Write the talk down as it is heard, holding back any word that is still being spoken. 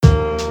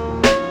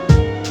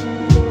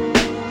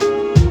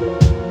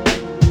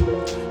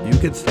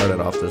can start it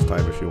off this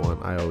time if you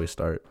want. I always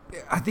start.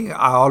 I think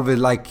I always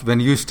like when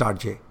you start,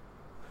 Jay.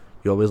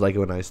 You always like it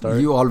when I start?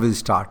 You always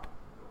start.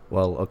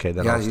 Well, okay,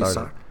 then Yeah, I'll you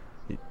start.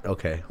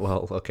 Okay,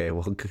 well,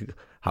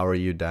 how are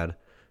you, Dad?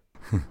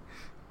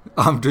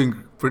 I'm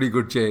doing pretty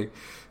good, Jay.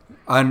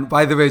 And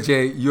by the way,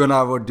 Jay, you and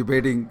I were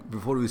debating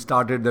before we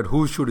started that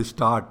who should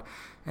start.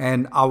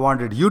 And I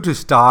wanted you to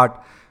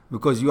start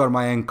because you are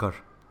my anchor.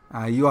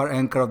 You are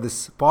anchor of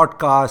this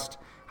podcast.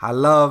 I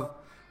love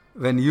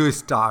when you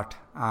start.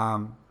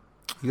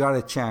 You are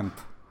a champ.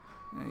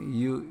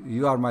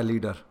 You are my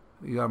leader.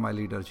 You are my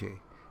leader, Jay.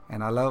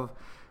 And I love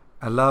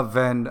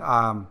when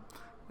I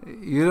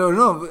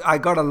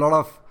got a lot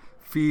of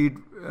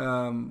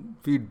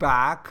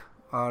feedback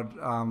or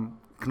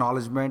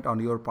acknowledgement on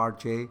your part,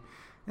 Jay.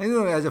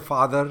 And as a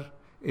father,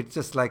 it's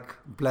just like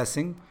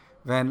blessing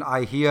when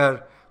I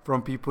hear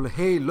from people,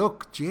 hey,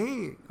 look,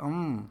 Jay,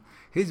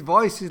 his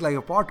voice is like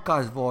a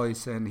podcast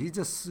voice, and he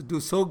just do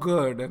so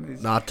good. And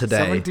he's not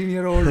today.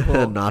 17-year-old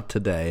boy. Not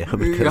today.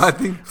 I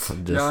think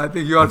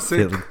you are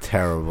sick. Feeling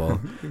terrible.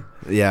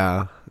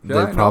 Yeah.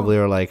 Yeah, They probably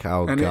are like,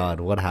 oh, And God,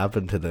 what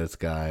happened to this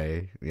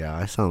guy? Yeah,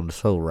 I sound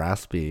so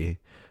raspy.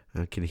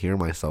 I can hear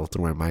myself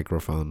through my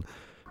microphone.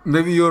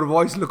 Maybe your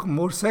voice look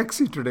more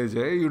sexy today,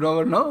 Jay. You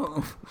never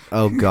know.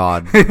 Oh,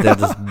 God,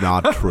 that is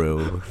not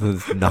true.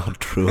 It's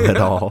not true at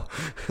all.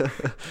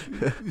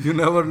 You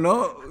never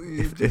know.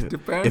 It just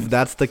depends. If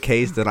that's the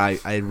case, then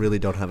I really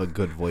don't have a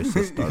good voice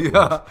to start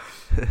Yeah.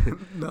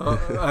 with. No,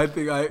 I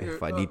think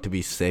If I need to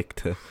be sick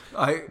to...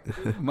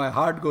 my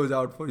heart goes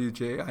out for you,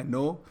 Jay. I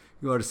know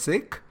you are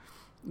sick.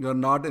 You're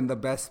not in the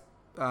best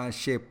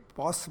shape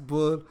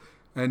possible.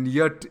 And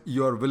yet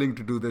you're willing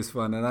to do this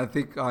one. And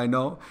I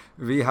know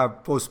we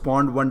have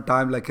postponed one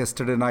time, like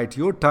yesterday night,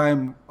 your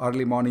time,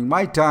 early morning,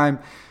 my time.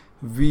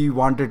 We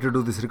wanted to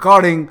do this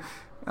recording,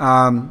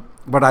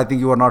 but I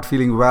think you are not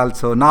feeling well.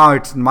 So now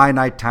it's my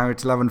night time.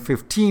 It's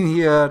 11:15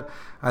 here.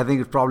 I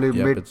think it's probably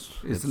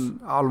it's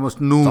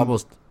almost noon.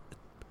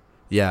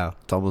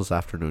 It's almost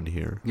afternoon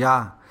here.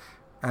 Yeah.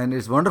 And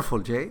it's wonderful,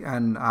 Jay.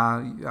 And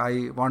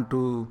I want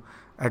to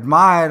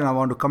admire and I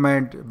want to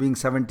comment, being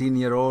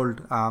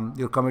 17-year-old,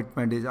 your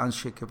commitment is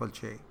unshakable,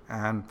 Jay.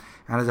 And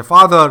as a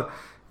father,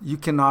 you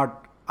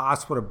cannot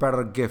ask for a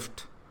better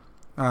gift,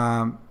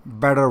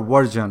 better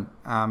version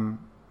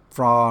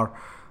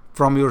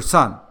from your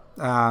son.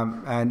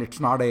 And it's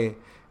not I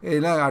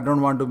don't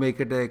want to make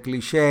it a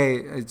cliche.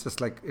 It's just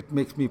like, it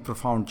makes me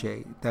profound,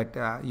 Jay,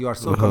 that you are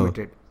so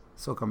committed,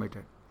 so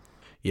committed.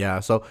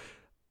 Yeah, so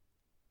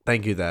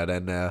thank you, Dad.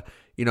 And,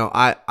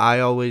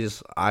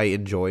 I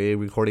enjoy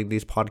recording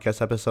these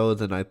podcast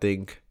episodes, and I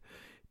think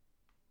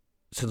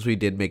since we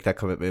did make that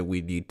commitment,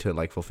 we need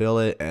to fulfill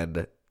it.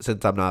 And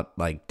since I'm not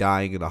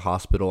dying in a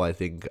hospital, I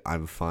think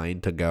I'm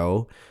fine to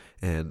go,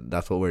 and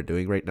that's what we're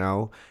doing right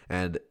now.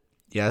 And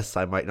yes,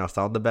 I might not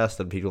sound the best,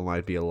 and people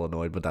might be a little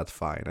annoyed, but that's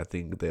fine. I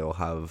think they'll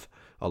have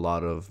a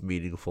lot of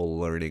meaningful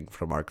learning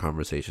from our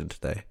conversation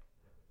today.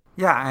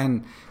 Yeah,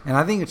 and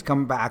I think it's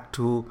come back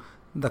to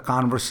the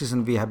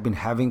conversation we have been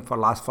having for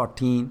last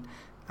 14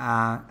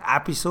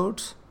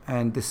 episodes,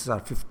 and this is our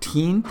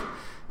 15th.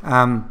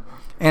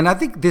 And I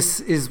think this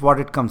is what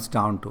it comes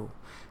down to.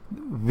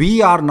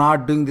 We are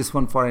not doing this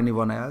one for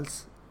anyone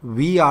else.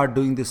 We are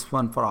doing this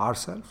one for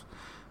ourselves.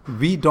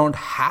 We don't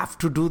have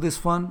to do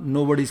this one.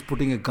 Nobody's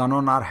putting a gun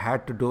on our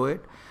head to do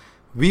it.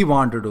 We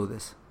want to do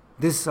this.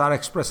 This is our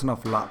expression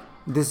of love.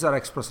 This is our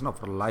expression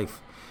of our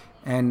life.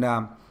 And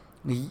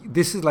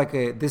this is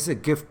a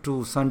gift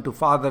to son to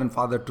father and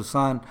father to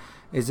son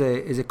is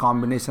a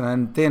combination,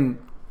 and then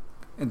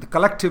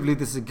collectively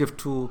this is a gift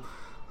to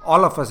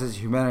all of us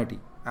as humanity.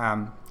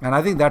 And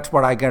I think that's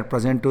what I get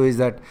present to, is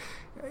that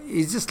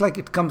it's just like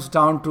it comes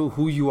down to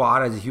who you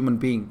are as a human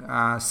being.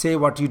 Say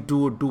what you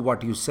do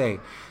what you say.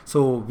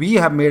 So we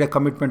have made a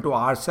commitment to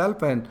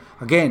ourselves, and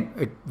again,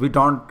 we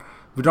don't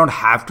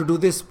have to do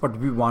this, but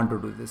we want to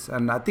do this.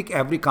 And I think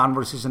every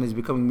conversation is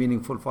becoming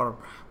meaningful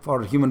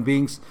for human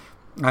beings.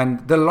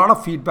 And there are a lot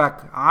of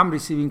feedback I'm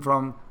receiving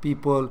from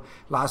people.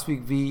 Last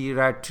week we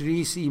read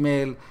Therese's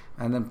email,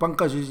 and then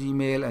Pankaj's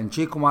email, and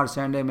Jay Kumar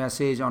sent a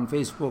message on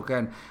Facebook.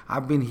 And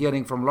I've been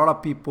hearing from a lot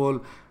of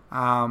people.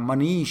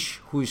 Manish,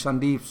 who is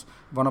Sandeep's,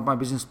 one of my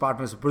business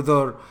partners'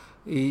 brother,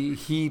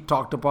 he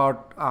talked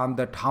about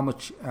that how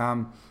much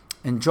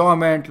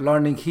enjoyment,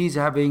 learning he's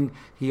having.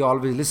 He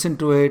always listened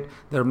to it.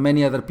 There are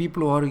many other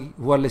people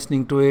who are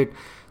listening to it.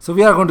 So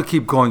we are going to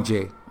keep going,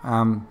 Jay.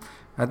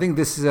 I think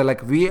this is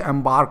we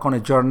embark on a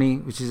journey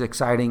which is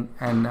exciting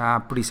and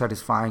pretty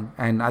satisfying,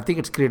 and I think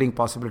it's creating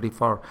possibility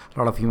for a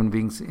lot of human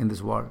beings in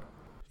this world.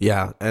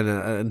 Yeah,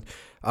 and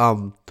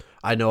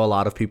I know a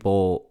lot of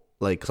people,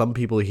 some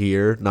people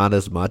here, not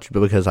as much,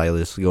 but because I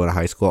go to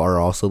high school, are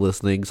also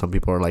listening. Some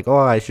people are like, oh,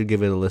 I should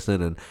give it a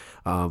listen,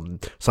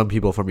 and some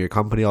people from your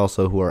company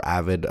also who are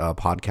avid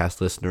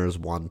podcast listeners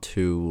want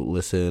to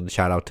listen.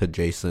 Shout out to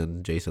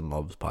Jason. Jason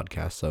loves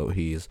podcasts, so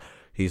he's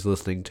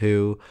listening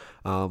too.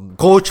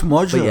 Coach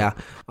Mojo. But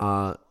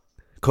yeah,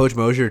 Coach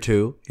Mosier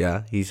too.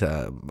 Yeah, he's.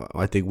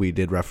 I think we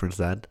did reference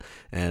that,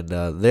 and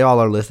they all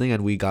are listening.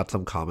 And we got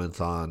some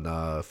comments on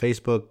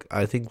Facebook.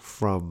 I think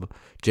from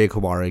Jay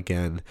Kumar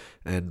again,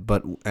 and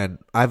I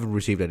haven't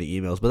received any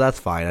emails, but that's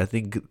fine. I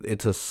think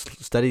it's a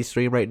steady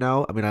stream right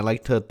now. I mean, I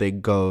like to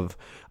think of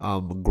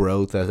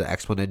growth as an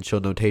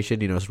exponential notation.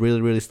 You know, it's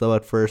really really slow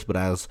at first, but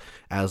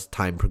as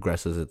time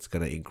progresses, it's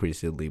gonna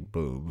increasingly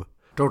boom.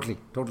 Totally.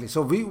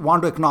 So we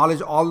want to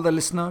acknowledge all the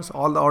listeners,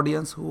 all the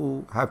audience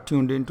who have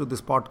tuned into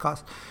this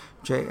podcast.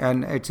 Jay,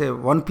 and it's a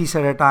one piece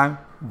at a time,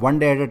 one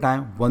day at a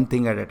time, one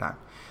thing at a time.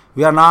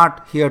 We are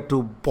not here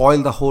to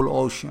boil the whole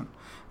ocean.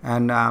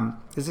 And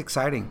it's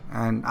exciting.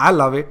 And I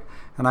love it.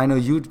 And I know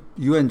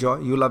you enjoy,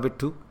 you love it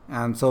too.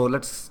 And so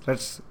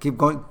let's keep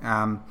going.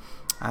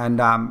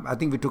 I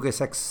think we took a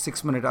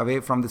 6 minute away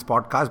from this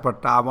podcast,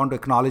 but I want to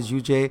acknowledge you,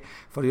 Jay,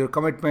 for your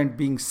commitment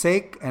being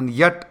sick, and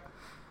yet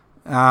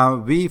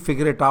we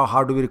figure it out.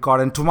 How do we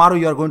record? And tomorrow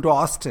you are going to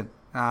Austin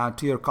to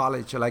your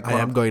college. I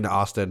am going to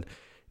Austin.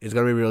 It's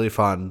going to be really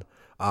fun.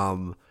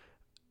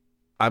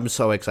 I'm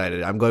so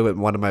excited. I'm going with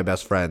one of my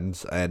best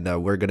friends, and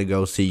we're going to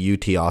go see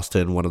UT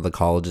Austin, one of the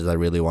colleges I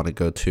really want to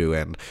go to.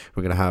 And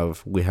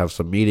we have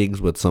some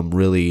meetings with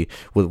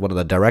one of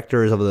the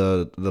directors of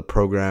the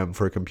program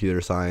for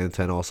computer science,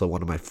 and also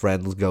one of my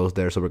friends goes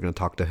there. So we're going to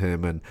talk to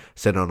him and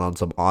sit on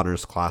some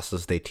honors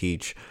classes they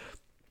teach.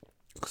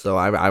 So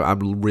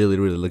I'm really,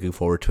 really looking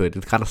forward to it.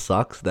 It kind of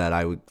sucks that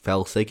I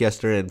fell sick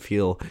yesterday and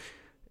feel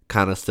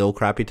kind of still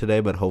crappy today,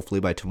 but hopefully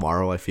by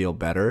tomorrow I feel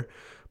better.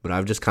 But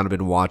I've just kind of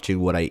been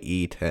watching what I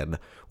eat and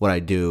what I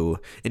do.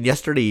 And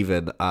yesterday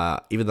even though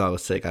I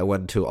was sick, I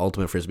went to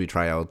Ultimate Frisbee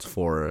tryouts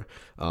for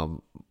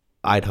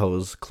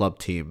Idaho's club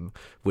team,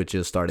 which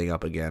is starting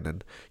up again.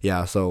 And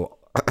yeah, so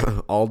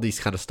all these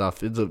kind of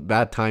stuff. It's a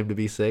bad time to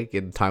be sick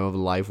in time of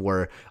life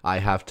where I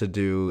have to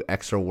do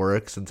extra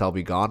work since I'll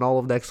be gone all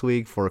of next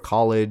week for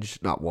college.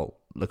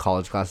 The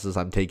college classes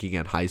I'm taking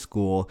at high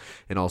school,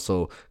 and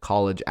also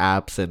college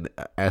apps and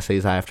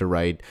essays I have to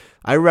write.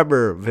 I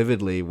remember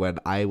vividly when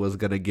I was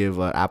going to give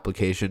an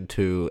application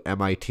to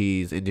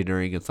MIT's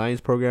engineering and science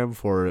program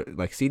for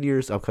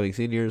upcoming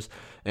seniors.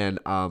 And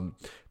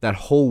that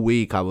whole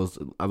week I was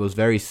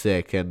very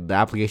sick, and the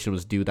application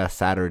was due that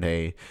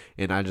Saturday,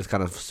 and I just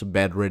kind of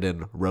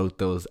bedridden wrote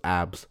those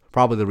apps.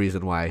 Probably the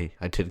reason why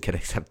I didn't get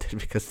accepted,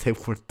 because they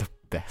weren't the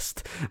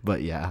best.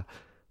 But yeah.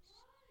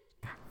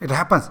 It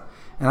happens.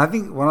 And I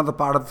think one of the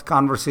part of the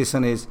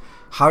conversation is,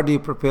 how do you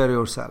prepare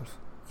yourself?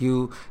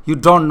 You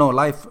don't know.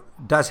 Life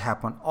does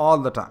happen all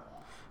the time,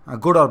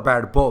 good or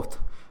bad, both.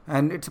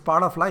 And it's a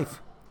part of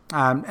life.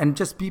 And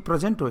just be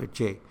present to it,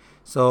 Jay.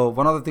 So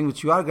one of the things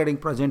which you are getting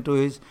present to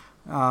is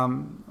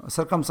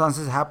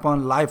circumstances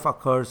happen, life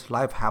occurs,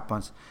 life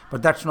happens.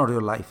 But that's not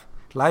your life.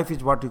 Life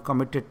is what you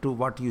committed to,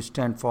 what you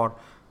stand for.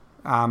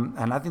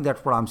 And I think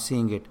that's what I'm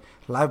seeing it.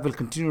 Life will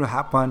continue to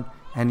happen,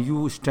 and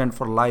you stand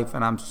for life.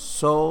 And I'm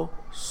so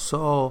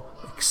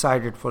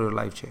excited for your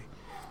life, Jay.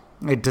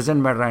 It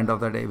doesn't matter end of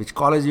the day which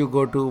college you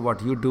go to,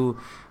 what you do.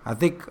 I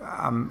think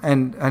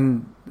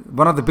and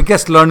one of the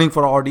biggest learning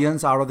for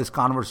audience out of this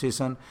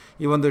conversation,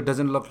 even though it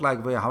doesn't look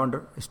like we haven't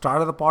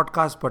started the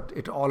podcast, but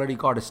it already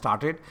got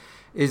started,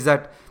 is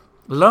that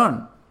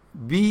learn,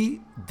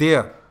 be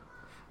there.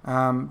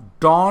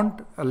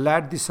 Don't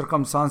let the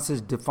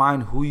circumstances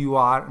define who you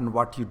are and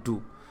what you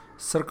do.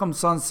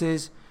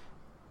 Circumstances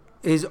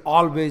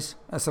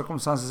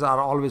are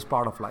always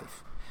part of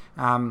life.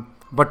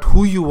 But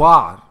who you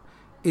are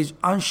is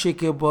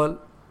unshakable,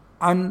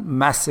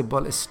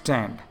 unmessable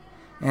stand.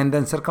 And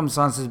then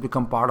circumstances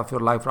become part of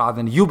your life rather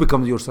than you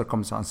become your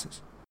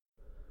circumstances.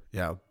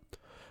 Yeah.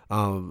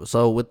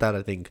 So with that,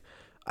 I think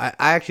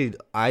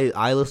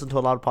I listen to a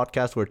lot of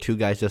podcasts where two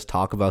guys just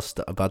talk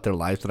about their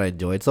lives, and I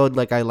enjoy it. So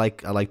I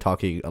like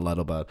talking a lot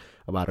about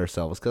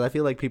ourselves, because I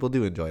feel like people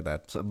do enjoy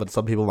that, but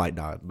some people might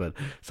not. But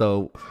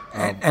so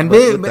I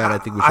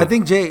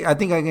think Jay, I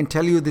can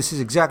tell you this is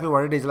exactly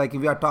what it is. Like,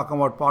 if we are talking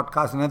about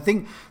podcasts, and I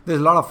think there's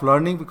a lot of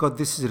learning, because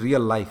this is real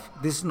life.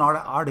 This is not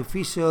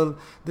artificial.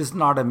 This is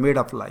not a made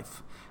up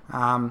life.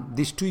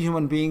 These two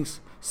human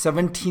beings,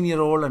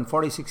 17-year-old and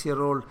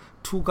 46-year-old,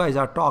 two guys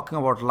are talking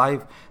about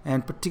life,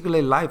 and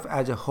particularly life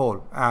as a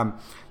whole.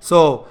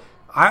 So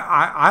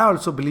I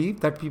also believe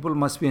that people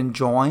must be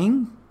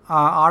enjoying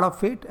out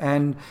of it,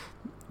 and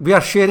we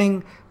are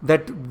sharing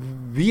that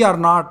we are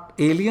not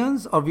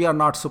aliens or we are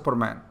not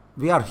Superman.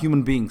 We are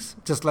human beings,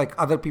 just like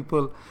other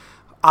people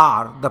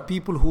are. The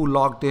people who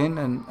logged in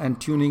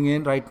and tuning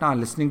in right now,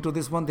 listening to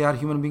this one, they are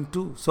human beings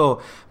too.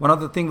 So one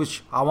of the things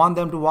which I want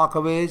them to walk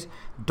away is,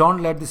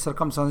 don't let the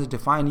circumstances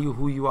define you,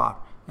 who you are,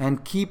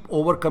 and keep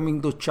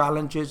overcoming those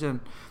challenges and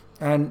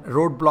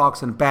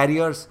roadblocks and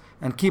barriers,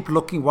 and keep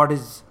looking what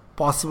is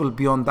possible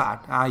beyond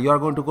that. You are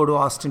going to go to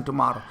Austin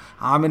tomorrow.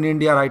 I'm in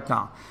India right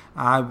now.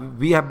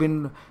 We have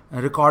been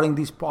recording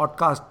these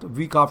podcasts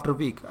week after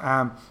week.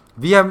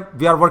 We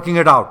are working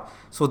it out.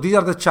 So these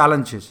are the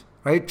challenges.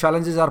 Right?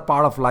 Challenges are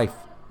part of life.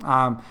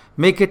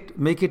 Make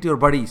it your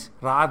buddies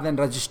rather than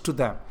resist to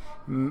them.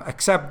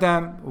 Accept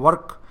them,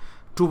 work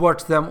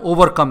towards them,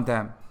 overcome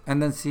them,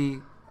 and then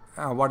see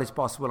what is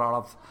possible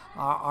out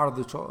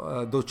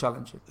of those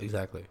challenges.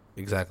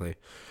 Exactly.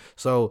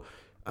 So,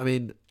 I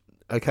mean,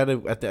 I kind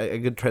of a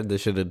good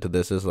transition into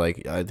this is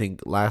like I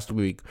think last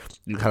week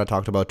you kind of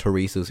talked about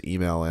Teresa's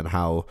email and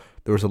how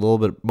there was a little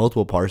bit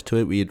multiple parts to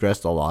it. We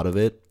addressed a lot of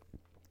it,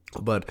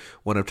 but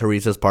one of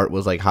Teresa's part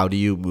was like, how do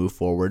you move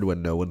forward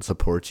when no one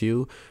supports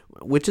you,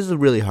 which is a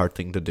really hard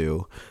thing to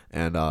do,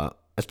 and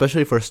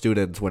especially for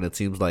students when it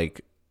seems like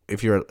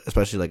if you're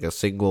especially like a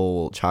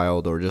single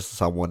child or just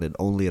someone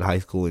only in high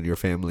school in your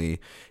family,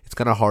 it's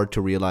kind of hard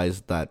to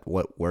realize that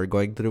what we're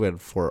going through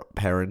and for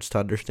parents to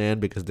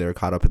understand because they're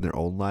caught up in their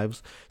own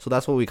lives. So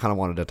that's what we kind of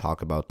wanted to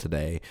talk about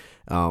today.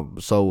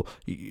 So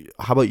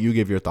how about you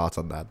give your thoughts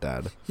on that,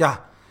 Dad? Yeah,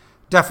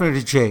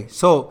 definitely, Jay.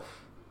 So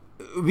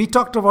we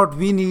talked about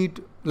we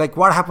need, like,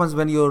 what happens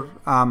when your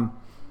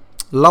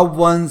loved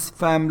ones,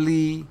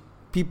 family,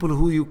 people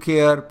who you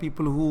care,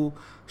 people who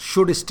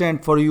should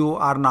stand for you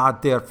are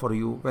not there for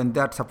you, when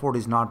that support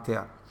is not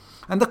there.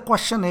 And the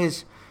question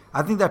is,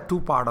 I think that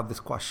two part of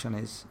this question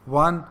is,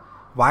 one,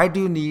 why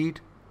do you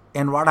need,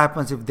 and what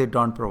happens if they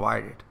don't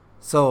provide it?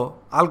 So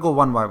I'll go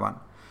one by one.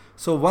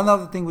 So one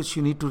other thing which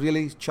you need to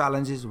really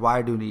challenge is,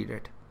 why do you need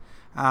it?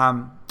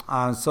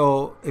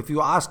 So if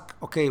you ask,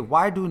 okay,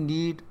 why do you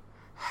need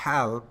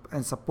help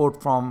and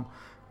support from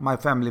my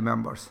family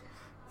members?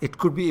 It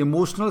could be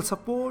emotional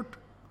support,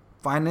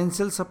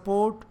 financial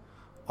support,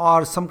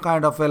 or some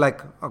kind of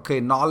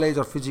knowledge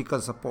or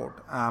physical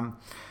support.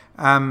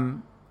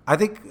 I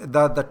think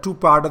the two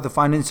part of the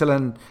financial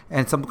and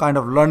some kind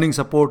of learning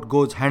support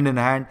goes hand in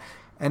hand,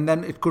 and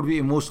then it could be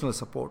emotional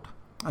support.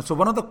 And so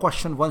one of the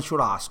questions one should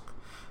ask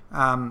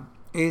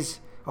is,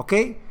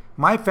 okay,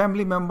 my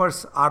family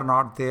members are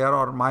not there,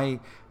 or my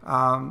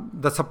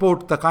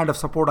the kind of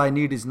support I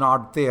need is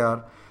not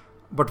there.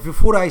 But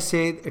before I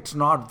say it's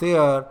not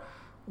there,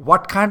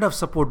 what kind of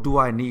support do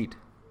I need?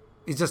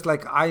 It's just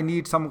like I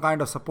need some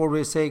kind of support where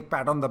you say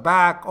pat on the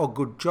back, or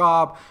good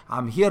job,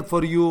 I'm here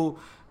for you,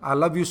 I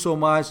love you so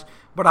much,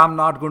 but I'm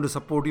not going to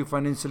support you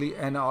financially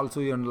and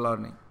also in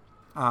learning.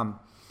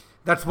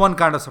 That's one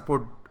kind of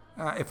support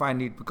if I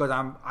need, because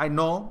I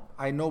know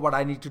what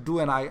I need to do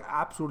and I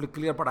absolutely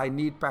clear, but I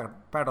need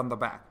pat on the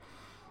back.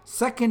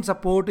 Second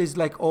support is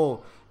like,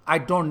 oh, I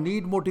don't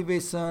need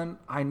motivation,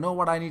 I know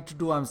what I need to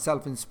do, I'm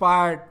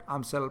self-inspired,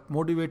 I'm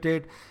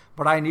self-motivated,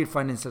 but I need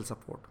financial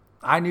support.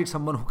 I need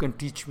someone who can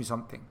teach me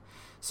something.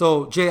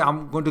 So, Jay,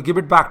 I'm going to give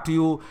it back to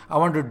you. I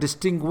want to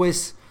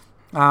distinguish,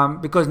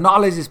 because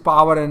knowledge is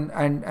power,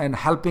 and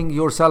helping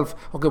yourself.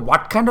 Okay,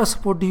 what kind of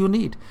support do you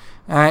need?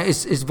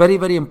 It's very,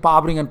 very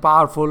empowering and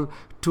powerful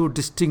to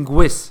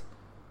distinguish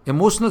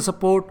emotional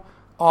support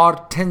or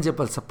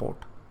tangible support.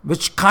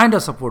 Which kind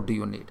of support do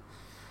you need?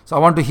 So I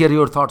want to hear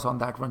your thoughts on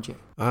that one, Jay.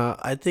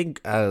 I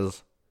think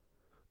as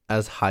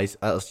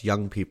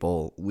young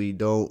people,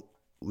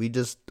 we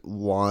just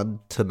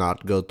want to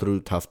not go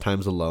through tough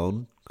times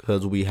alone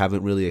because we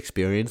haven't really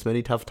experienced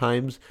many tough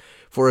times.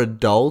 For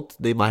adults,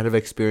 they might have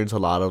experienced a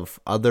lot of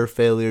other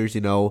failures,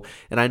 and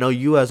I know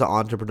you as an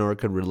entrepreneur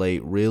can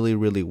relate really,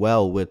 really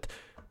well with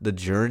the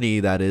journey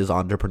that is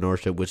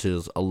entrepreneurship, which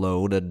is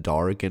alone and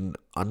dark and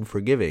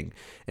unforgiving.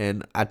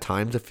 And at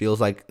times it feels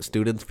like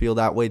students feel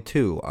that way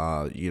too.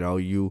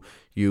 You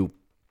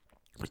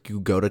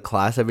go to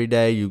class every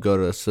day, you go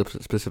to a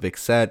specific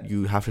set,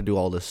 you have to do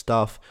all this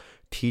stuff.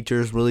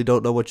 Teachers really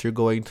don't know what you're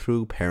going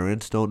through.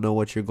 Parents don't know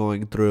what you're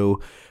going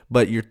through.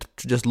 But you're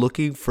just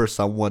looking for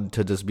someone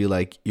to just be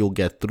like, you'll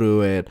get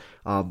through it.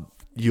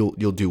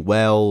 You'll do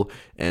well.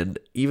 And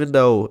even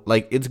though,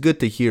 like, it's good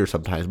to hear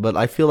sometimes, but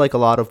I feel like a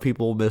lot of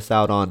people miss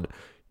out on,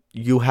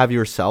 you have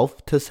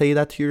yourself to say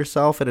that to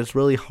yourself, and it's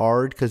really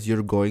hard because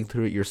you're going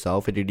through it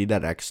yourself and you need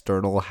that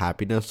external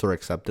happiness or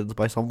acceptance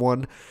by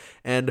someone.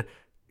 And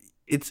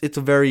it's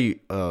a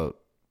very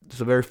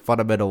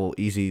fundamental,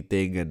 easy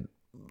thing and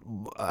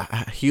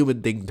a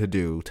human thing to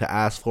do, to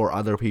ask for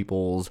other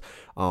people's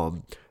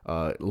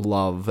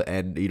love,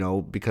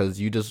 and because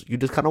you just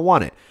kind of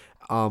want it.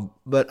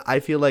 But I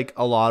feel like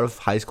a lot of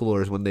high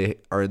schoolers, when they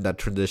are in that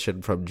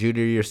transition from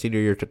junior year, senior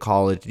year to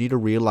college, need to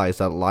realize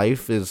that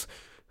life is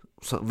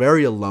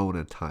very alone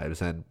at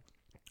times, and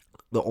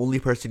the only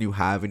person you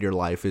have in your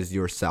life is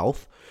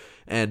yourself,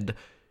 and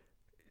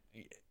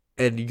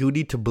you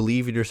need to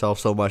believe in yourself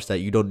so much that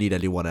you don't need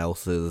anyone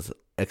else's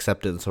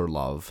acceptance or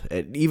love,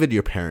 and even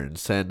your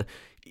parents. And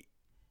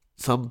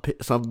some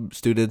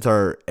students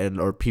or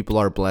people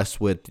are blessed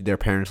with their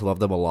parents love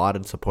them a lot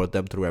and support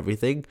them through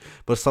everything,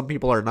 but some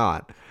people are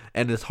not.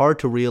 And it's hard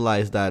to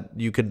realize that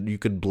you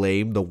can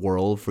blame the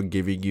world for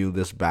giving you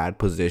this bad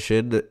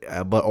position,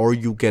 or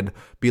you can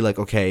be like,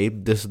 okay,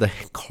 this is the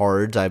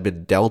cards I've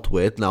been dealt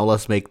with, now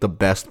let's make the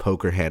best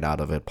poker hand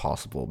out of it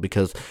possible,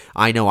 because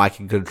I know I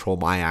can control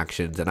my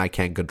actions and I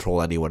can't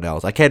control anyone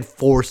else. I can't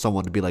force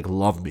someone to be like,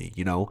 love me,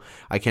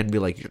 I can't be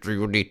like,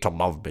 you need to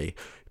love me,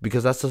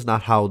 because that's just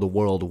not how the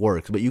world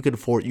works. But you can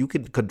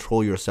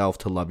control yourself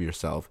to love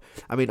yourself.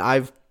 I mean,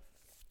 I've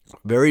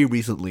very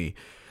recently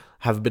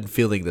have been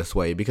feeling this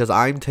way because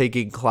I'm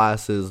taking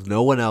classes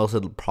no one else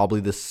in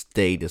probably the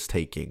state is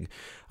taking.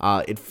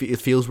 It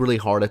feels really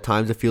hard at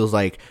times. It feels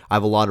like I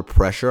have a lot of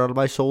pressure on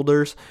my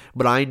shoulders,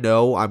 but I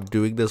know I'm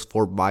doing this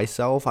for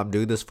myself. I'm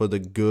doing this for the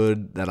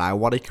good that I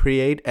want to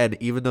create, and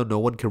even though no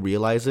one can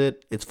realize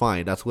it, it's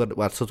fine. That's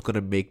what's going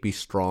to make me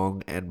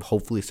strong and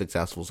hopefully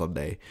successful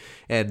someday.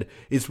 And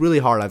it's really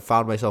hard. I've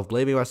found myself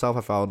blaming myself.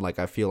 I found like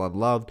I feel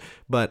unloved,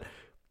 but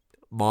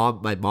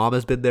my mom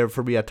has been there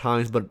for me at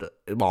times, but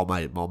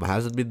my mom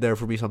hasn't been there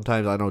for me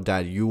sometimes. I know,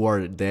 Dad, you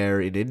are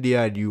there in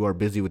India and you are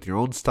busy with your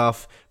own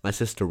stuff. My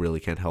sister really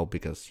can't help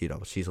because,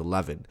 she's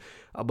 11.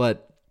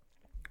 But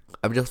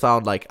I've just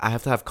found like I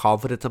have to have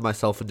confidence in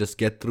myself and just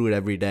get through it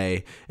every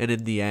day. And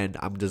in the end,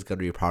 I'm just going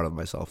to be proud of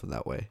myself in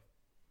that way.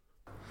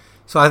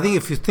 So I think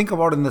if you think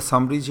about in the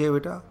summary,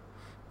 Jevita,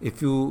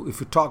 if you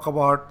talk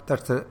about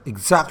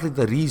exactly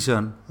the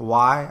reason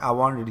why I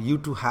wanted you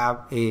to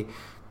have a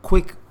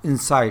quick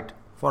insight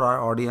for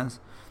our audience,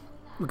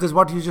 because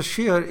what you just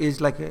share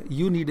is like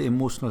you need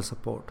emotional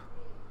support.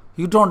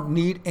 You don't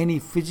need any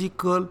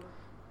physical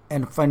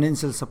and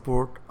financial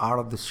support out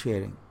of this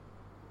sharing.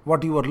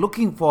 What you are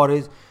looking for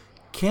is,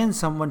 can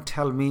someone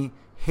tell me,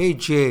 hey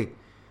Jay,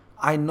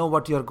 I know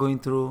what you are going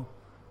through.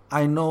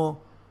 I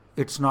know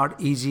it's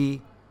not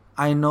easy.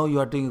 I know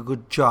you are doing a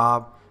good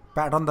job.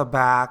 Pat on the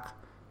back.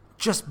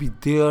 Just be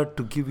there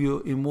to give you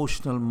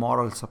emotional,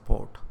 moral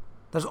support.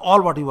 That's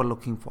all what you are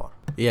looking for.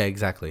 Yeah,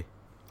 exactly.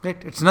 Right?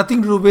 It's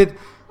nothing to do with,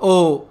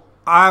 oh,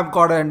 I've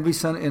got an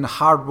ambition in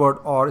Harvard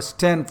or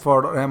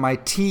Stanford or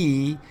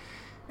MIT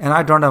and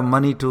I don't have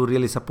money to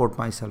really support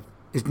myself.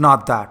 It's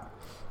not that.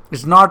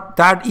 It's not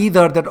that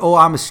either that, oh,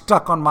 I'm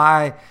stuck on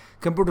my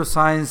computer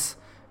science,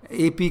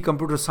 AP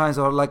computer science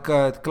or like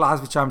a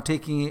class which I'm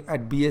taking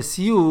at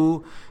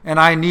BSU and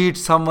I need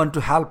someone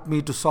to help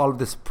me to solve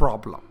this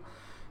problem.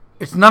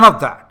 It's none of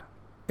that.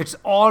 It's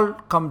all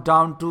come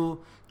down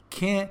to,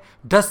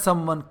 does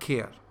someone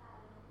care?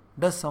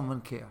 Does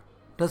someone care?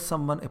 Does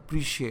someone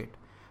appreciate?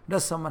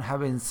 Does someone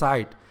have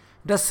insight?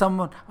 Does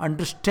someone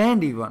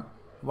understand even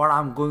what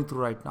I'm going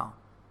through right now?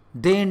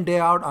 Day in, day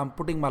out, I'm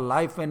putting my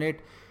life in it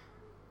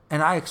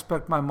and I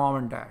expect my mom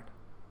and dad,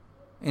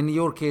 in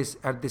your case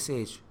at this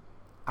age.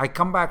 I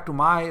come back to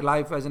my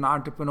life as an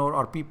entrepreneur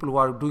or people who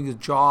are doing a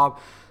job,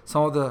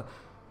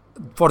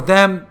 for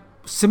them,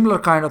 similar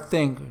kind of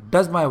thing.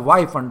 Does my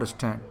wife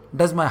understand?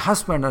 Does my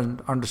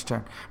husband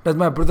understand? Does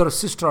my brother or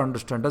sister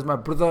understand? Does my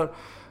brother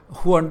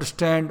who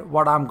understand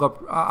what I'm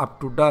up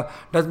to?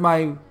 Does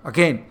my,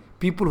 again,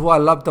 people who I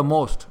love the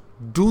most,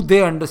 do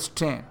they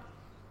understand?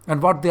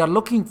 And what they are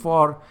looking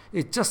for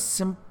is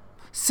just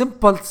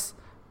simple,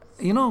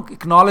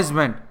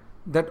 acknowledgement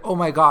that, oh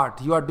my God,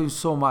 you are doing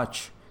so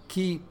much.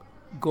 Keep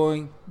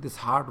going this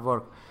hard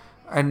work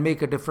and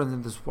make a difference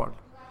in this world.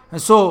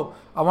 And so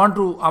I want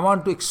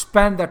to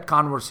expand that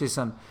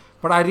conversation,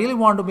 but I really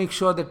want to make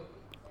sure that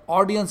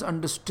audience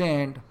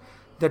understand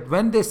that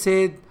when they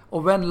say,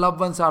 or when loved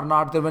ones are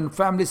not there, when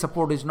family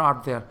support is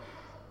not there,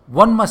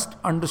 one must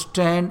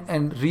understand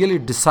and really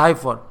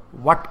decipher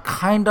what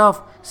kind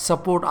of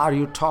support are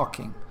you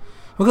talking.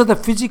 Because the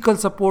physical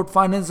support,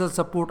 financial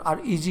support are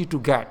easy to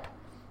get.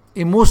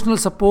 Emotional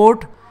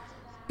support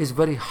is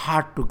very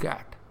hard to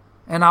get.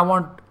 And I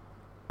want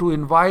to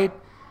invite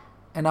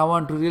and I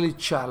want to really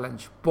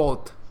challenge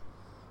both.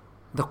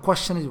 The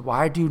question is,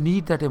 why do you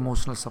need that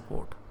emotional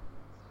support?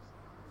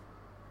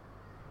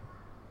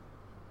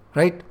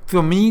 Right?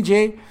 For me,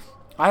 Jay,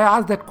 I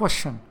ask that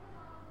question.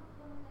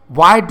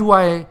 Why do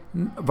I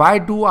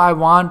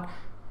want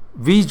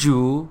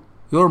Viju,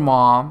 your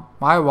mom,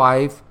 my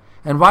wife,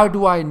 and why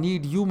do I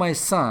need you, my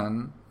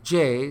son,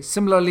 Jay?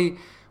 Similarly,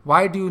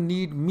 why do you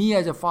need me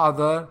as a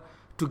father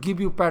to give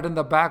you a pat on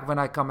the back when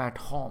I come at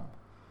home?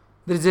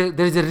 There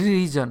is a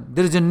reason.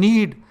 There is a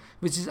need,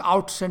 which is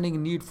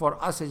outstanding need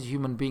for us as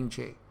human beings,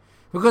 Jay.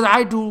 Because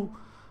I do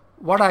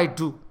what I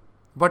do.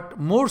 But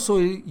more so,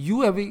 you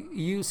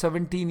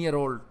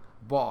 17-year-old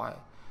boy,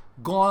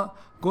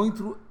 going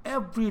through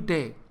every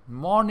day.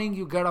 Morning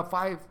you get up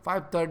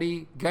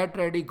 5:30, get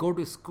ready, go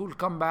to school,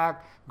 come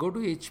back, go to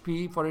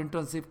HP for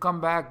internship, come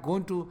back,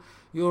 going to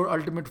your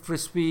ultimate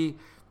frisbee,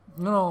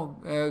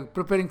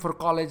 preparing for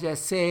college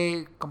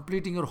essay,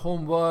 completing your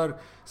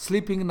homework,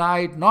 sleeping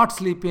night, not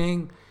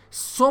sleeping,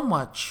 so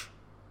much.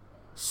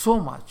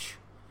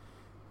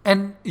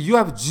 And you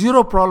have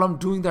zero problem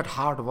doing that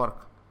hard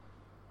work.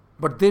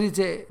 But there is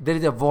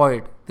a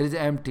void, there is an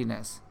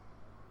emptiness.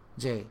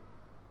 Jay,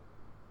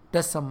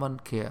 does someone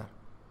care?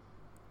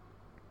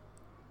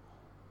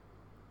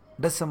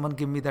 Does someone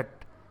give me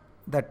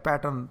that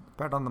pat on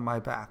my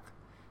back?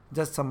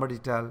 Just somebody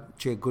tell,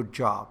 Jay, good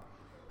job.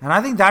 And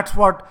I think that's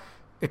what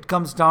it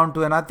comes down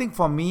to. And I think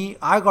for me,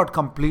 I got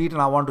complete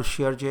and I want to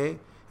share, Jay.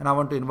 And I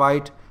want to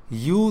invite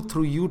you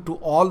to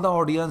all the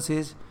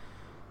audiences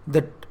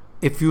that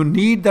if you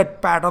need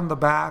that pat on the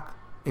back,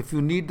 if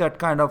you need that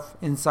kind of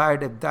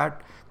insight, if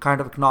that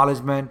kind of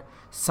acknowledgement,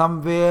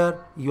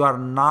 somewhere you are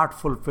not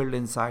fulfilled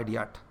inside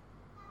yet.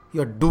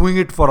 You're doing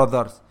it for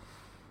others.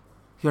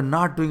 You're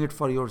not doing it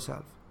for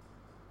yourself.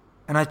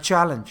 And I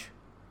challenge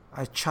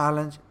I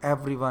challenge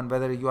everyone,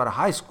 whether you are a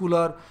high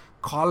schooler,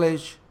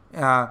 college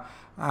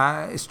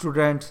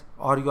student,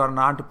 or you are an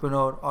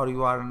entrepreneur, or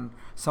you are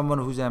someone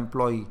who's an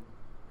employee.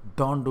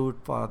 Don't do it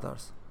for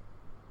others.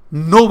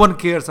 No one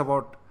cares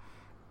about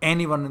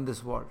anyone in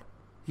this world.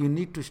 You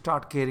need to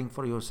start caring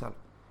for yourself.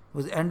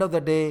 Because at the end of the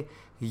day,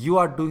 you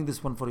are doing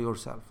this one for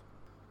yourself.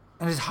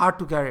 And it's hard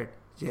to get it,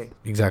 Jay.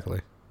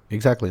 Exactly.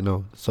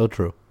 No, so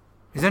true.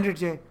 Isn't it,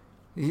 Jay?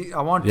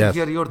 I want to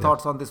hear your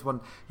thoughts on this one.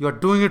 You are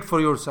doing it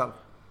for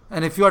yourself.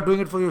 And if you are doing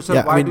it for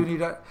yourself, why do you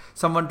need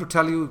someone to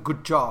tell you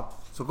good job?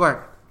 So go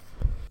ahead.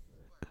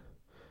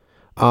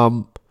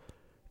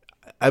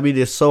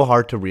 It's so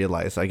hard to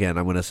realize. Again,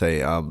 I'm going to say,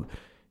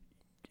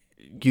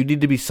 you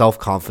need to be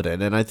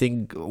self-confident. And I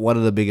think one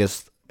of the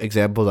biggest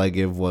examples I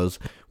give was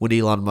when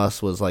Elon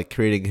Musk was like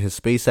creating his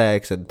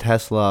SpaceX and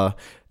Tesla.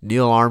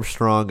 Neil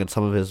Armstrong and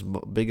some of his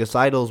biggest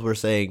idols were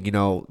saying,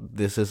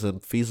 this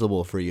isn't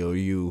feasible for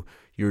you.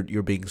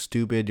 You're being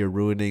stupid. You're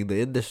ruining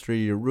the industry.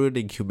 You're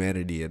ruining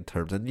humanity in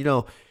terms. And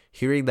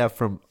hearing that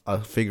from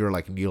a figure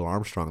like Neil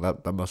Armstrong,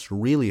 that must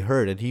really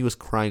hurt. And he was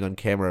crying on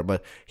camera,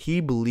 but he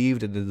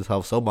believed in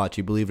himself so much.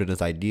 He believed in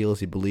his ideals.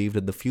 He believed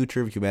in the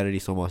future of humanity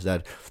so much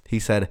that he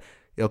said,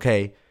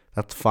 okay,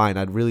 that's fine.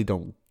 I really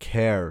don't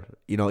care.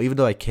 Even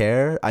though I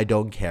care, I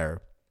don't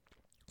care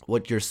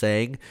what you're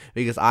saying,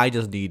 because I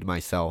just need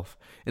myself.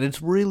 And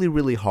it's really,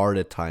 really hard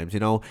at times.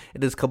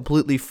 It is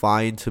completely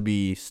fine to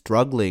be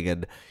struggling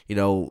and,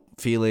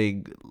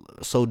 feeling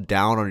so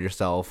down on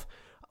yourself.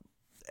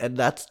 And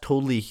that's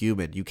totally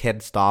human. You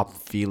can't stop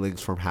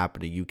feelings from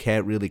happening. You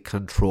can't really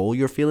control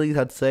your feelings,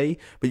 I'd say,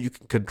 but you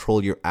can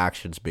control your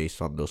actions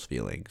based on those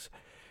feelings.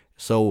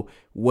 So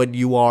when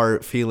you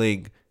are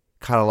feeling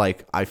kind of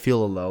like, I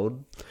feel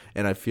alone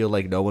and I feel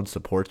like no one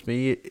supports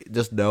me,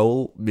 just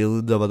know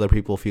millions of other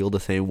people feel the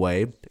same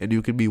way. And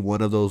you can be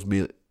one of those,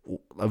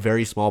 a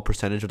very small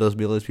percentage of those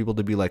millions of people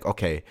to be like,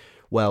 okay,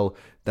 well,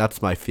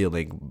 that's my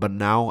feeling, but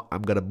now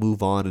I'm going to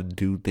move on and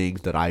do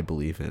things that I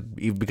believe in,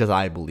 even because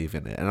I believe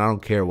in it. And I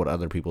don't care what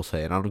other people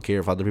say, and I don't care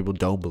if other people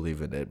don't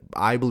believe in it.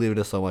 I believe in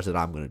it so much that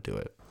I'm going to do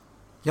it.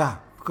 Yeah,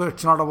 because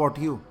it's not about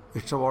you.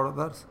 It's about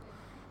others.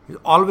 It's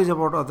always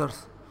about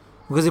others.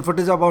 Because if it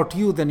is about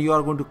you, then you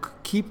are going to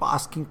keep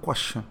asking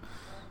questions.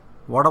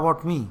 What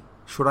about me?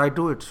 Should I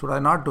do it? Should I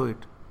not do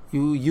it?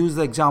 You use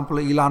the example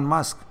of Elon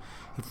Musk.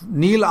 If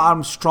Neil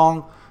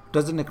Armstrong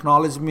doesn't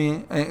acknowledge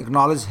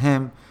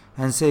him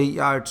and say,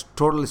 yeah, it's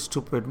total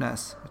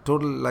stupidness,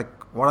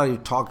 what are you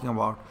talking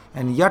about?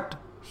 And yet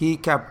he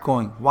kept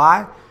going.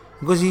 Why?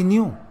 Because he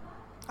knew,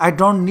 I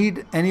don't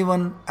need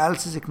anyone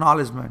else's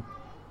acknowledgement.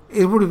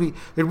 It would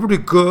be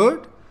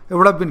good. It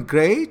would have been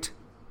great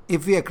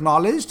if we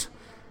acknowledged,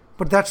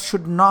 but that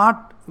should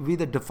not be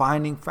the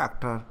defining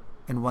factor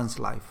in one's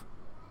life.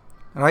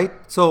 Right?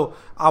 So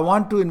I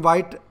want to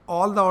invite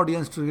all the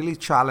audience to really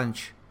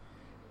challenge.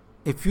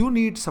 If you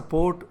need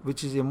support,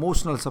 which is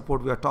emotional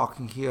support we are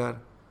talking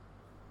here,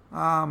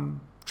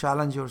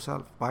 challenge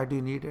yourself. Why do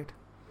you need it?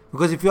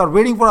 Because if you are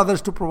waiting for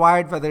others to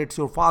provide, whether it's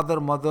your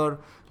father, mother,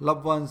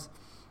 loved ones,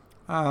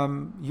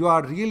 you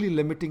are really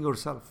limiting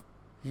yourself.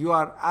 You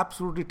are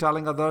absolutely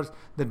telling others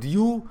that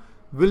you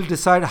will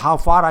decide how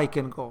far I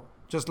can go.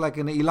 Just like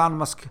in Elon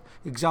Musk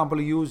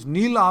example you used,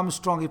 Neil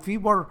Armstrong,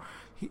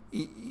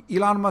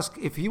 Elon Musk,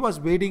 if he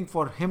was waiting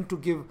for him to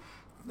give,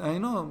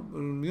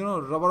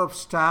 rubber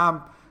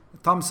stamp,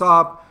 thumbs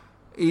up,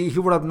 he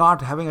would have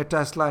not having a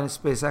Tesla and a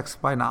SpaceX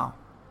by now.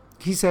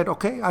 He said,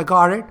 okay, I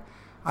got it.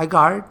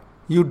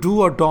 You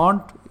do or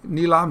don't,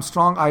 Neil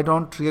Armstrong, I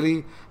don't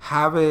really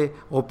have a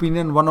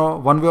opinion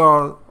one way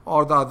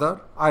or the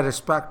other. I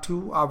respect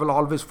you. I will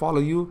always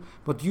follow you,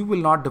 but you will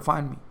not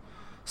define me.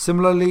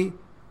 Similarly,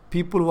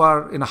 people who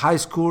are in high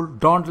school,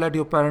 don't let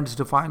your parents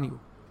define you.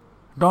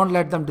 Don't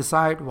let them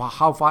decide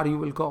how far you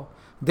will go.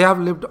 They have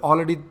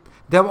already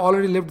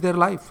lived their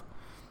life.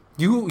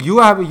 You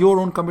have your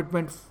own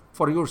commitment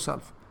for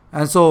yourself.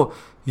 And so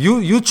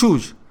you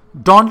choose.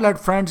 Don't let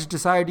friends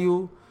decide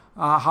you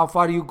how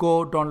far you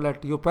go. Don't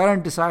let your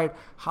parent decide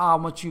how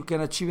much you can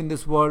achieve in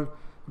this world.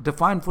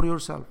 Define for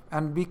yourself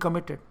and be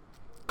committed.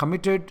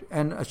 Committed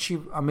and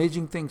achieve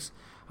amazing things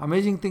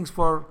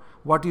for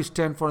what you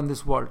stand for in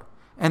this world.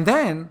 And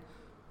then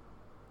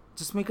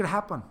just make it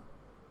happen.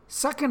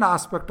 Second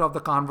aspect of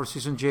the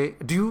conversation, Jay,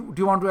 do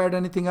you want to add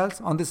anything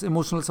else on this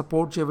emotional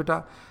support,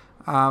 Jevita,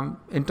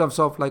 in terms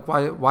of like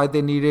why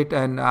they need it?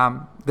 And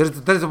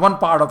there is one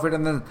part of it,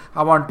 and then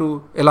I want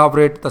to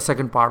elaborate the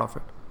second part of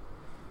it.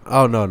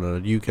 Oh no,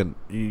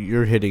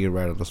 you're hitting it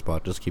right on the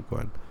spot. Just keep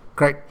going.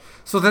 Great.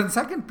 So then the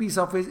second piece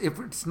of it, if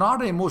it's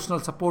not an emotional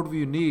support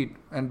we need,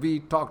 and we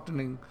talked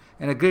in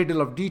a great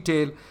deal of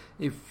detail,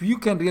 if you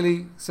can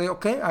really say,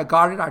 okay, I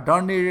got it, I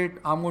don't need it,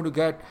 I'm going to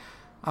get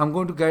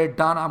it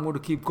done, I'm going to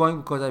keep going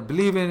because I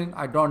believe in it,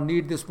 I don't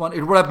need this one.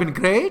 It would have been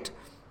great.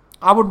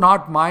 I would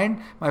not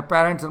mind my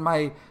parents and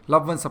my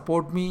loved ones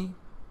support me,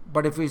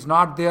 but if it's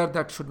not there,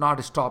 that should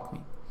not stop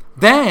me.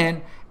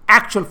 Then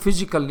actual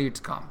physical needs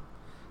come.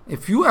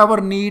 If you ever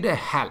need a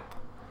help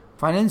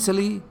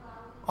financially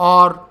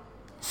or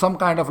some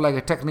kind of like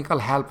a technical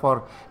help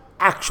or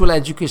actual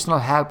educational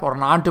help or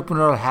an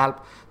entrepreneurial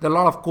help. There are a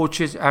lot of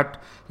coaches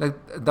at like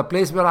the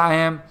place where I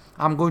am.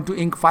 I'm going to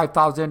Inc.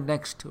 5000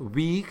 next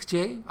week,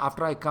 Jay,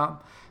 after I come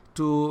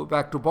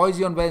back to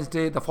Boise on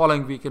Wednesday, the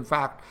following week, in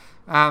fact.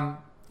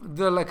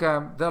 There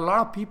are a lot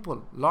of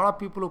people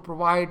who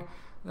provide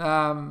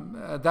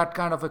that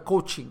kind of a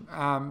coaching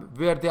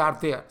where they are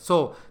there.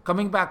 So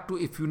coming back to,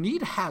 if you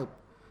need help,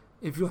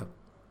 if you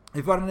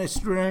are a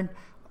student,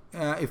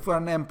 if you are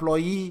an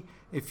employee,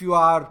 if you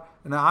are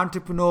an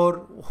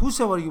entrepreneur,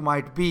 whosoever you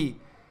might be,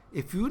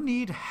 if you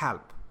need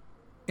help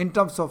in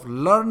terms of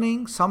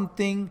learning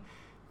something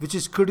which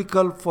is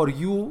critical for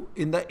you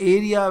in the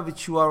area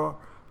which you are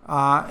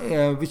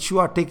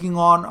taking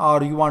on,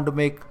 or you want to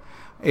make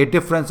a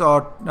difference,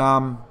 or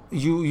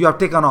you have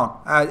taken on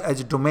as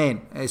a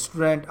domain, a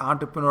student,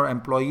 entrepreneur,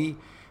 employee,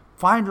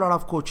 find a lot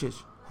of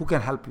coaches who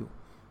can help you.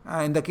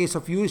 In the case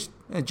of you,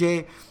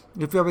 Jay,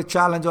 if you have a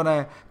challenge on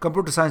a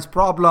computer science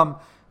problem,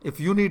 if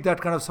you need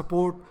that kind of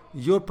support,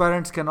 your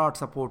parents cannot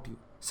support you.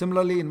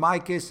 Similarly, in my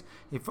case,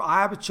 if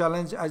I have a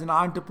challenge as an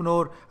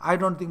entrepreneur, I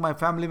don't think my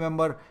family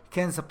member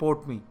can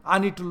support me. I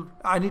need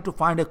to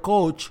find a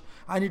coach.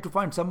 I need to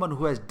find someone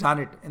who has done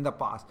it in the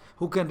past,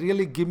 who can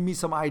really give me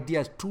some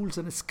ideas, tools,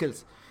 and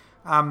skills.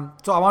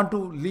 So I want to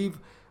leave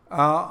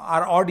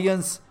our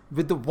audience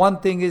with the one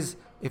thing is,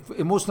 if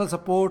emotional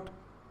support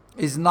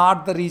is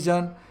not the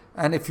reason,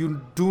 and if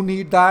you do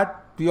need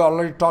that, we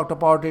already talked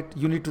about it,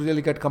 you need to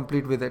really get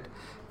complete with it.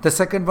 The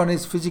second one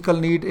is physical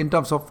need in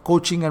terms of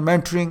coaching and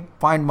mentoring.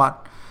 Find one.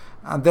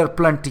 And there are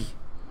plenty.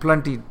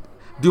 Do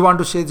you want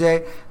to say,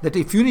 Jay, that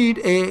if you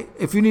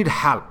need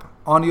help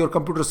on your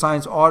computer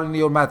science or in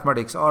your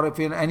mathematics or if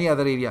in any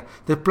other area,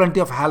 there's plenty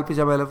of help is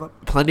available?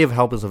 Plenty of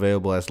help is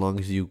available as long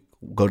as you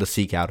go to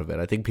seek out of it.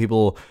 I think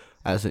people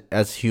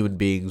as human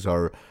beings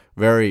are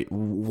very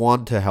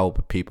want to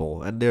help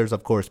people, and there's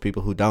of course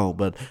people who don't,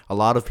 but a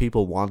lot of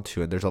people want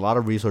to, and there's a lot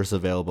of resources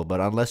available. But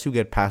unless you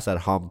get past that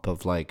hump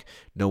of like,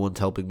 no one's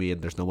helping me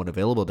and there's no one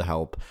available to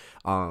help,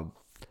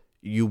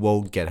 you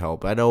won't get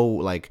help. I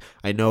know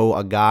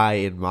a guy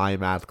in my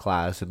math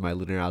class, in my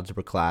linear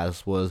algebra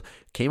class,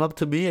 came up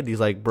to me and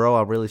he's like, bro,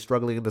 I'm really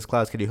struggling in this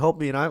class, can you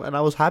help me? And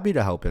I was happy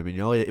to help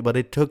him, but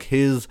it took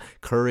his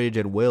courage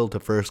and will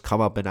to first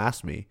come up and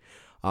ask me.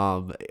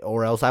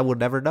 Or else I would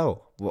never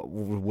know.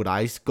 Would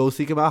I go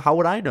seek him out? How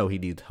would I know he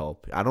needs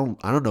help? I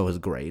don't know his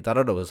grades. I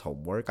don't know his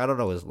homework. I don't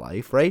know his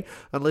life, right?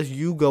 Unless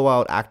you go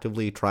out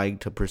actively trying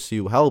to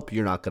pursue help,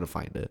 you're not going to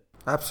find it.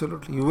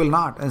 Absolutely, you will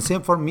not. And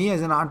same for me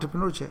as an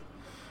entrepreneur, Jay.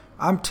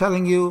 I'm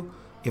telling you,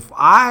 if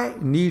I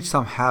need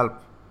some help,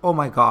 oh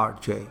my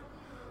God, Jay,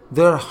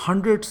 there are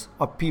hundreds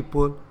of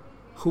people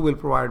who will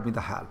provide me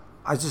the help.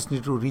 I just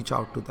need to reach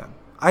out to them.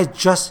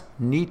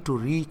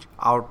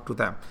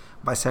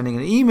 By sending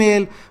an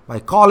email,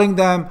 by calling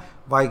them,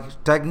 by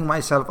tagging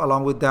myself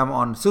along with them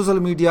on social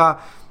media.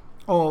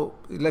 Oh,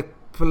 like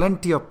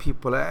plenty of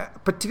people,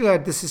 particularly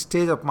at this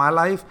stage of my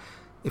life,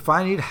 if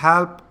I need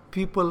help,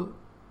 people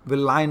will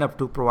line up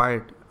to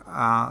provide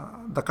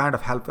the kind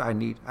of help I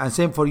need. And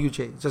same for you,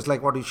 Jay, just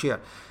like what you share.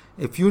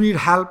 If you need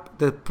help,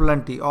 there's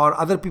plenty, or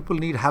other people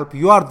need help,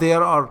 you are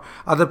there, or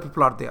other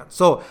people are there.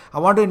 So I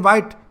want to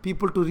invite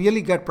people to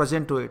really get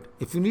present to it.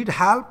 If you need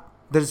help,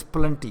 there is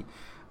plenty.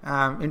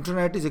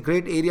 Internet is a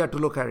great area to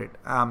look at it.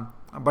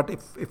 But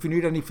if you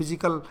need any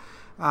physical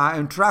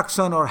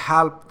interaction or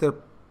help, there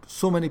are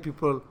so many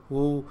people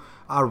who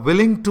are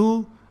willing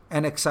to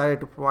and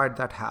excited to provide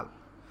that help.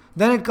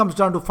 Then it comes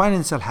down to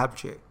financial help,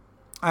 Jay.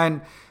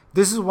 And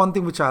this is one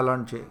thing which I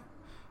learned, Jay.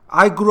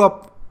 I grew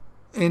up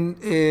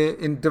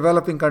in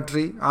developing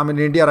country. I'm in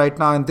India right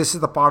now, and this is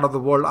the part of the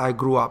world I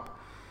grew up.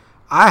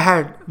 I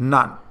had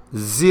none,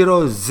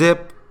 zero,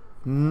 zip,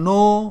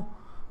 no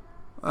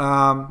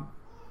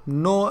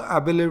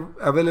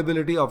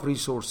availability of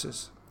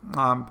resources.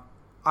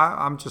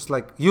 I'm just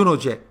like,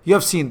 Jay, you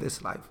have seen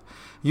this life.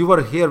 You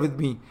were here with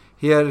me,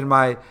 here in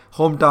my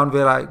hometown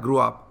where I grew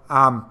up.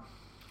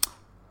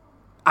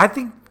 I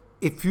think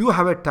if you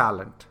have a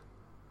talent,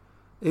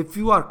 if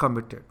you are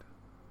committed,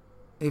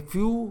 if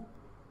you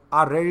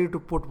are ready to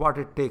put what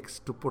it takes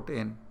to put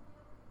in,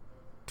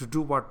 to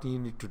do what you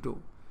need to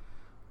do,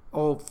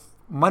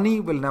 money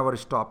will never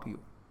stop you.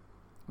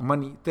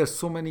 Money, there's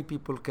so many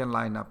people can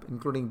line up,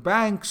 including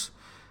banks.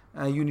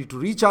 You need to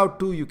reach out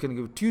to. You can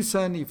give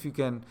tuition if you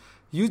can.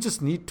 You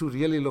just need to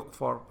really look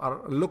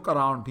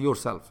around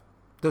yourself.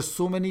 There's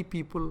so many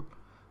people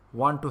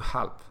want to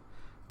help,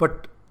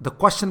 but the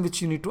question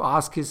which you need to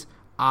ask is: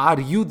 are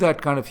you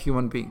that kind of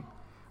human being?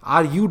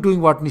 Are you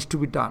doing what needs to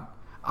be done?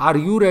 Are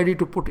you ready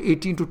to put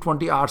 18 to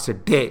 20 hours a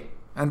day?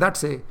 And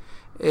that's a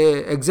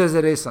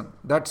exaggeration.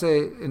 That's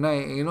a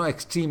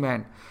extreme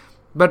end.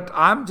 But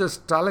I'm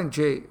just telling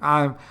Jay,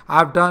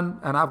 I've done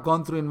and I've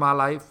gone through in my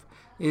life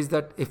is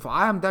that if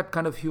I am that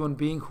kind of human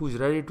being who's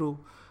ready to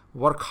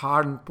work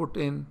hard and put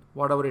in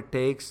whatever it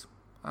takes,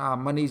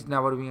 money is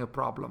never being a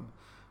problem,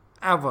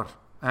 ever.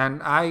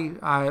 And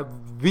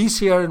we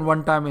shared in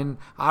one time in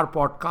our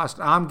podcast,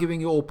 I'm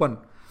giving you open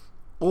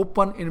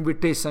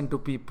invitation to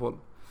people.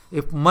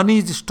 If money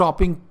is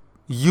stopping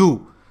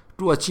you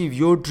to achieve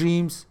your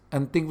dreams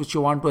and things which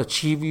you want to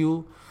achieve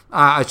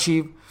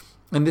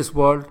in this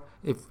world,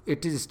 if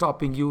it is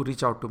stopping you,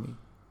 reach out to me.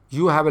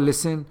 You have a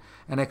listen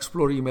and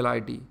explore email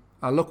ID.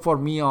 Look for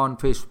me on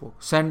Facebook.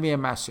 Send me a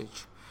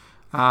message.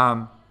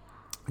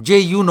 Jay,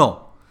 you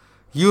know,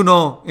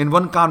 in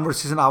one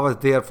conversation I was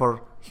there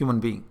for human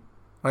being.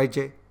 Right,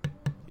 Jay?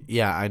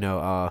 Yeah, I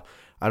know.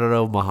 I don't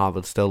know if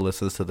Mohammed still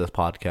listens to this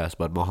podcast,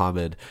 but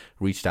Mohammed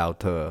reached out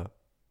to...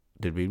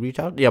 Did we reach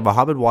out? Yeah,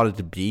 Mohammed wanted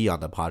to be on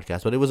the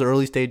podcast, but it was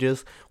early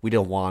stages. We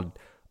didn't want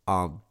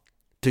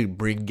to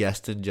bring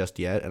guests in just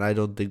yet, and I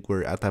don't think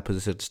we're at that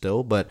position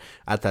still, but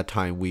at that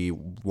time we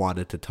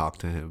wanted to talk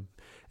to him.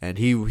 And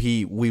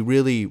we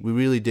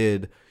really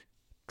did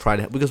try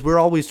to, because we're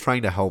always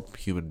trying to help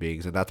human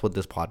beings, and that's what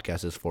this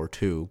podcast is for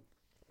too.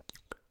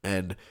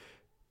 And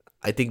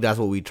I think that's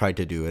what we tried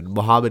to do. And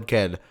Mohammed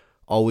can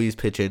always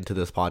pitch into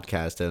this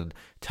podcast and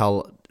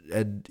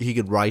he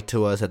can write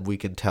to us, and we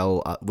can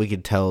tell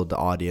the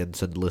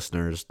audience and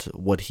listeners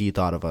what he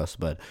thought of us.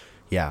 But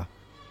yeah,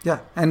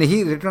 and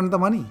he returned the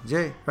money,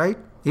 Jay, right?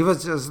 He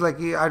was just like,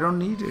 I don't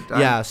need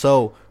it.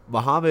 So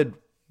Mohammed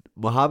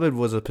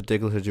was a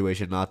particular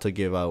situation, not to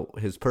give out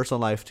his personal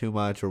life too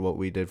much or what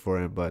we did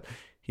for him, but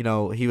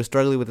he was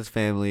struggling with his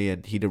family,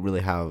 and he didn't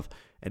really have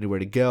anywhere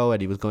to go,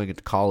 and he was going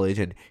into college,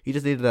 and he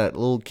just needed that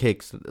little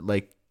kick,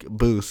 like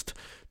boost,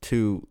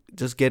 to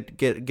just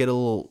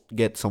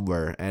get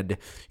somewhere. And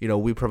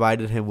we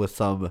provided him with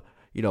some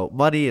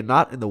money, and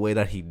not in the way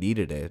that he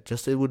needed it,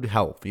 just it would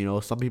help.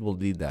 Some people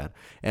need that.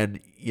 And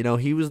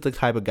he was the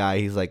type of guy,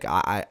 he's like,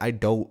 I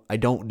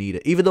don't need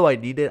it, even though I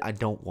need it, I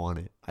don't want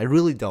it, I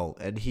really don't.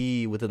 And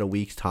he, within a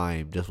week's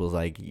time, just was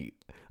like,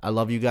 I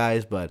love you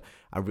guys, but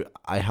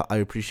I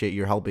appreciate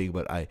your helping,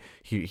 but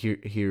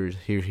here's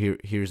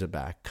it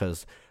back,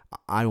 because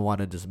I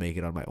want to just make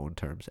it on my own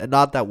terms. And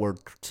not that we're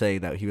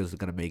saying that he was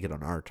going to make it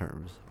on our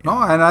terms. No,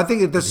 and I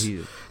think this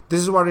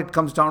is what it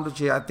comes down to,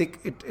 Jay. I think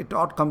it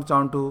all comes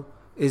down to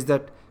is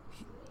that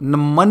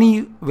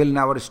money will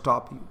never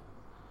stop you.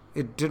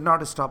 It did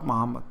not stop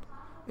Muhammad.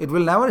 It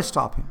will never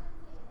stop him.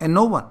 And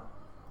no one.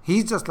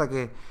 He's just like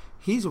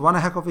he's one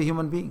heck of a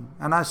human being.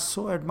 And I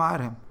so admire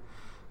him.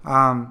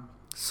 I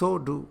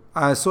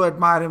so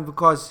admire him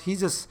because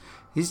he's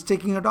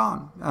taking it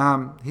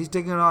on. He's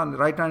taking it on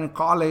right now in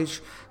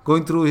college,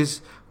 going through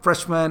his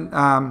freshman,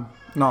 freshman.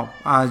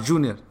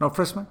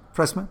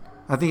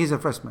 I think he's a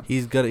freshman.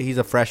 He's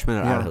a freshman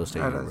at Idaho State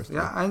University.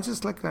 Yeah, and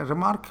just like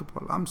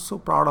remarkable. I'm so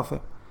proud of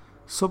him.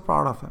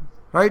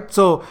 Right?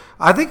 So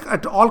I think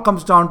it all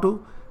comes down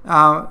to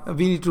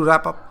we need to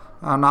wrap up.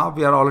 Now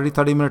we are already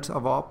 30 minutes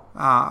above.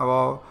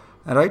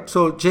 Right?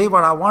 So Jay,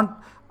 what I want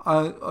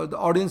the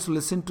audience to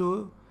listen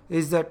to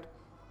is that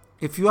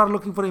if you are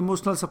looking for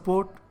emotional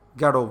support,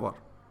 get over.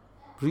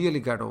 Really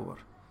get over.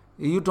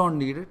 You don't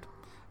need it.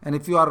 And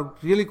if you are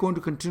really going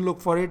to continue to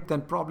look for it,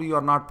 then probably you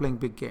are not playing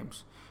big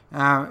games.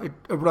 It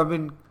would have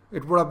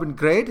been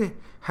great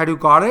had you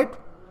got it.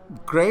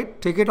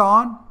 Great, take it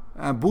on,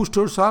 boost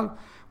yourself.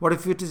 But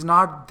if it is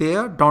not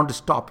there, don't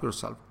stop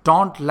yourself.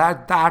 Don't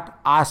let that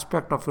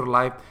aspect of your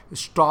life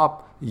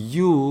stop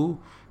you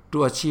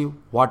to achieve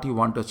what you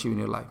want to achieve in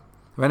your life.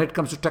 When it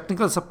comes to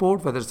technical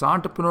support, whether it's an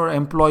entrepreneur,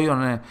 employee,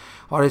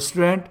 or a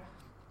student,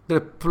 there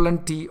are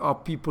plenty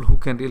of people who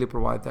can really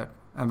provide that.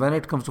 And when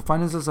it comes to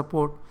financial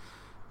support,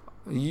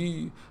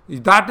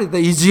 that is the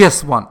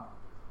easiest one.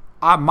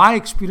 My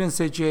experience,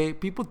 Jay,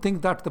 people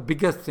think that's the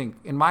biggest thing.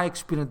 In my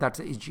experience, that's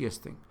the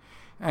easiest thing.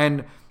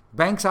 And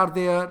banks are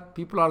there,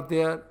 people are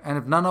there, and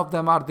if none of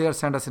them are there,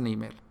 send us an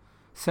email.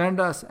 Send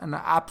us an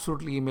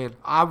absolute email.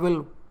 I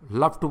will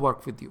love to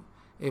work with you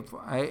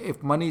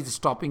if money is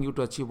stopping you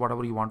to achieve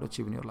whatever you want to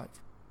achieve in your life.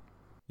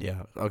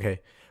 Yeah,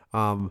 okay.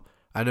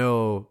 I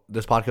know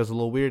this podcast is a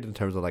little weird in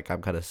terms of like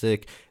I'm kind of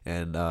sick,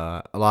 and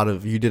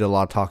you did a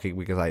lot of talking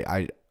because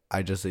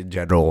I just in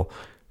general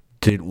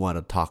didn't want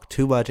to talk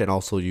too much, and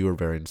also you were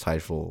very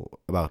insightful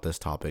about this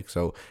topic.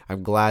 So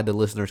I'm glad the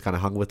listeners kind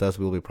of hung with us.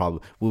 We'll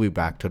be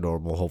back to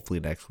normal hopefully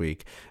next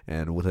week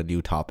and with a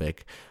new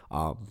topic.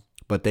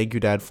 But thank you,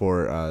 Dad,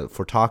 for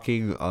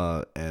talking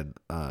and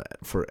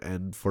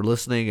for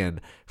listening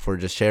and for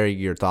just sharing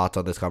your thoughts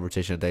on this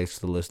conversation. Thanks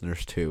to the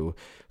listeners too.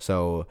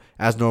 So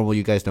as normal,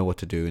 you guys know what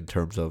to do in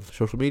terms of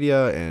social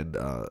media and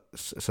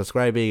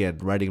subscribing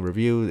and writing a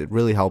review. It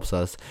really helps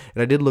us.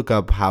 And I did look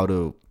up how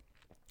to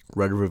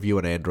write a review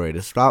on Android.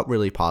 It's not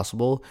really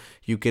possible.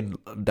 You can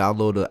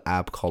download an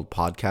app called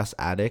Podcast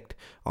Addict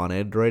on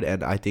Android,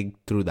 and I think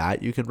through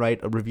that you can write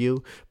a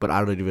review, but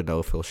I don't even know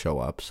if it'll show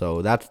up.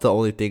 So that's the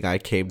only thing I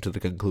came to the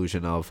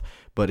conclusion of.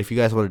 But if you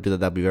guys want to do that,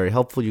 that'd be very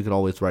helpful. You can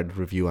always write a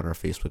review on our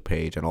Facebook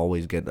page and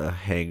always get a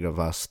hang of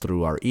us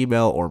through our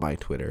email or my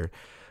Twitter.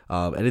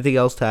 Anything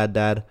else to add,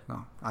 Dad?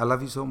 No, I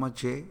love you so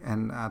much, Jay,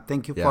 and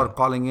thank you for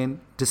calling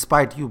in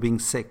despite you being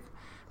sick.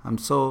 I'm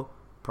so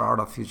proud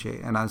of you, Jay,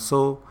 and I'm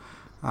so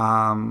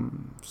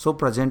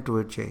present to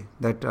it, Jay,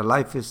 that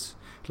life is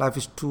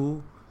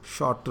too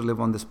short to live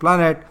on this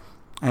planet,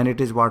 and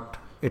it is what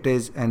it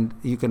is, and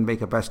you can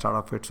make a best out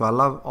of it. So I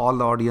love all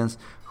the audience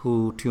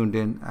who tuned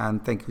in,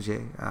 and thank you,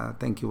 Jay.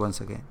 Thank you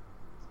once again.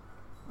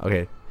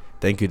 Okay.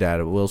 Thank you,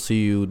 Dad. We'll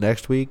see you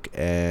next week,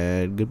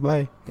 and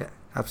goodbye. Yeah,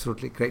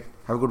 absolutely. Great.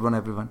 Have a good one,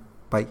 everyone.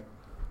 Bye.